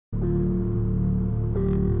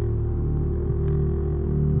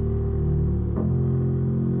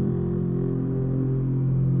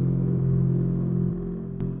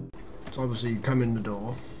obviously you come in the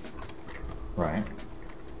door. Right.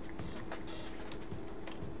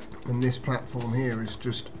 And this platform here is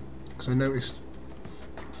just, because I noticed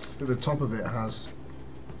that the top of it has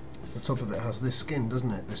this skin, doesn't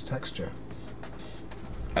it? This texture.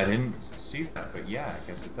 I didn't see that, but yeah, I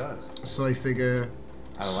guess it does. So I figure,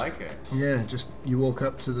 I like it. yeah, just you walk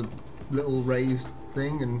up to the little raised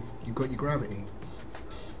thing and you've got your gravity.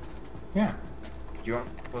 Yeah. Do you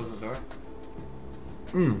want to close the door?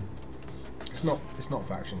 It's not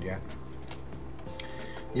factioned yet.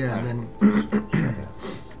 Yeah, Right. and then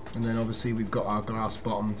and then obviously we've got our glass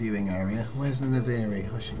bottom viewing area. Where's the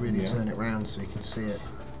Naviri? I should really turn it round so you can see it.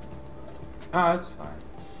 Oh, that's fine.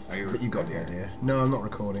 Are you? But you got the idea. No, I'm not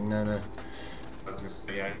recording. No. I was gonna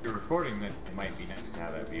say, yeah, if you're recording, then it might be nice to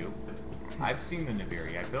have that view. But I've seen the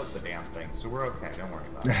Naviri. I built the damn thing, so we're okay. Don't worry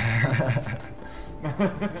about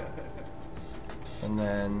it. And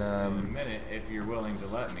then In a minute, if you're willing to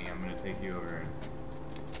let me, I'm gonna take you over and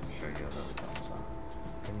show you how those thumbs on.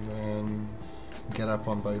 And then get up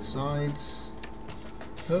on both sides.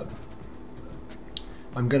 Oh.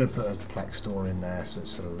 I'm gonna put a plex door in there so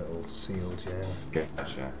it's a little sealed, yeah.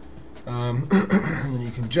 Gotcha. And then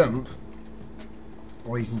you can jump,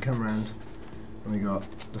 or you can come around, and we got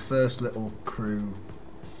the first little crew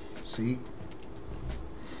seat,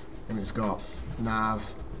 and it's got nav,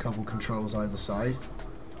 couple controls either side.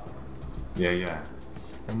 Yeah.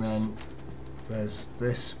 And then there's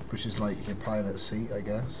this, which is like your pilot seat, I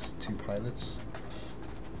guess. 2 pilots.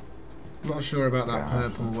 Not sure about that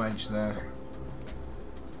purple wedge there.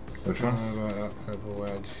 Which one? Don't know about that purple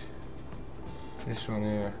wedge. This one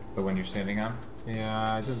here. The one you're standing on?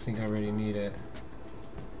 Yeah, I don't think I really need it.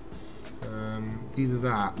 Either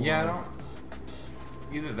that. Yeah, I don't.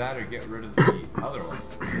 Either that or get rid of the other one.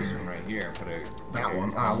 This one right here. Put a. That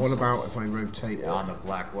one. What about if I rotate it? On the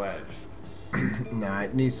black wedge. Nah,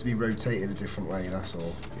 it needs to be rotated a different way. That's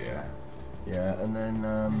all. Yeah. Yeah, and then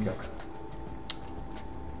Okay.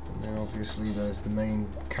 and then obviously there's the main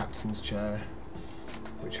captain's chair,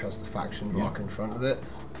 which has the faction block in front of it.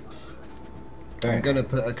 Okay. I'm gonna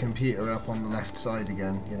put a computer up on the left side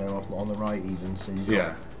again, you know, on the right even, so you've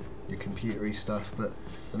got your computery stuff. But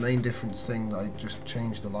the main difference thing that I just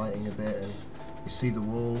changed the lighting a bit, and you see the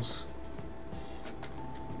walls.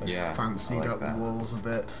 I fancied up the walls a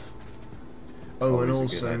bit. Oh, Always and a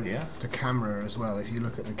also good idea. the camera as well. If you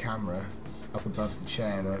look at the camera up above the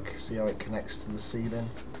chair, look, see how it connects to the ceiling?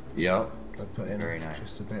 Yep. I put in Very nice.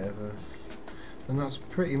 just a bit of a, and that's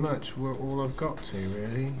pretty much all I've got to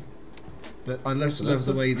really. But I love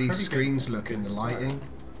the way these screens look in the lighting.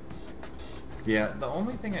 Yeah, the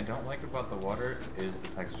only thing I don't like about the water is the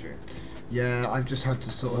texture. Yeah, I've just had to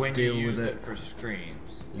sort of deal with it. For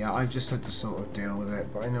screens. Yeah, I've just had to sort of deal with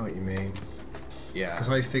it, but I know what you mean. Yeah. Because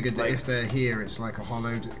I figured that if they're here, it's like a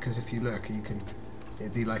hollow. Because if you look,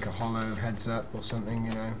 it'd be like a hollow heads up or something,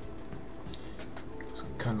 you know. It's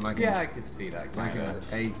kind of like I could see that. Like a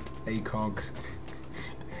ACOG.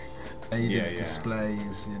 Aided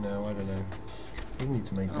displays, you know. I don't know. We need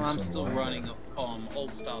to make this one. I'm still running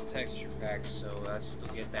old style texture packs, so I still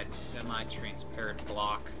get that semi-transparent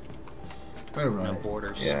block. Oh right. No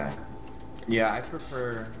borders. Yeah. Yeah, I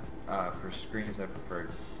prefer for screens. I prefer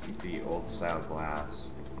the old style glass.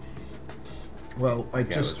 Well, I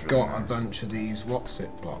just got a nice. bunch of these what's it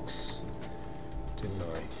blocks, didn't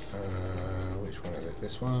I? Which one is it?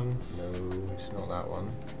 This one? No, it's not that one.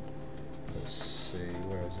 Let's see,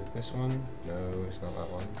 where is it? This one? No, it's not that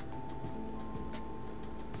one.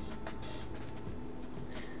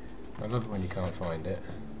 I love it when you can't find it.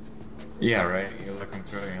 Yeah, right. You're looking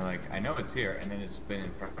through and you're like, I know it's here, and then it's been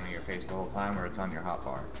in front of your face the whole time, or it's on your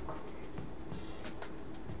hotbar.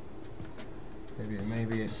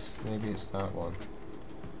 Maybe it's that one.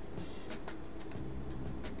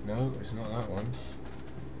 No, it's not that one.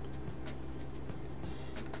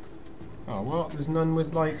 Oh, what? There's none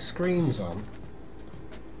with like screens on.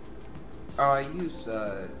 Oh, I use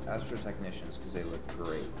Astro Technicians because they look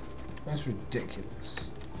great. That's ridiculous.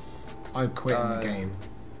 I'd quit in the game.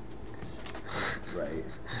 Right.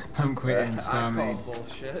 I'm quitting I Starmade. call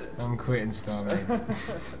bullshit. I'm quitting Starmade.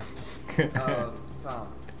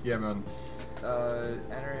 Tom. Yeah, man.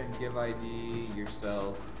 Enter and give ID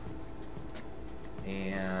yourself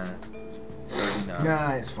and 39.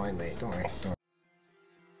 Nah, it's fine, mate. Don't worry.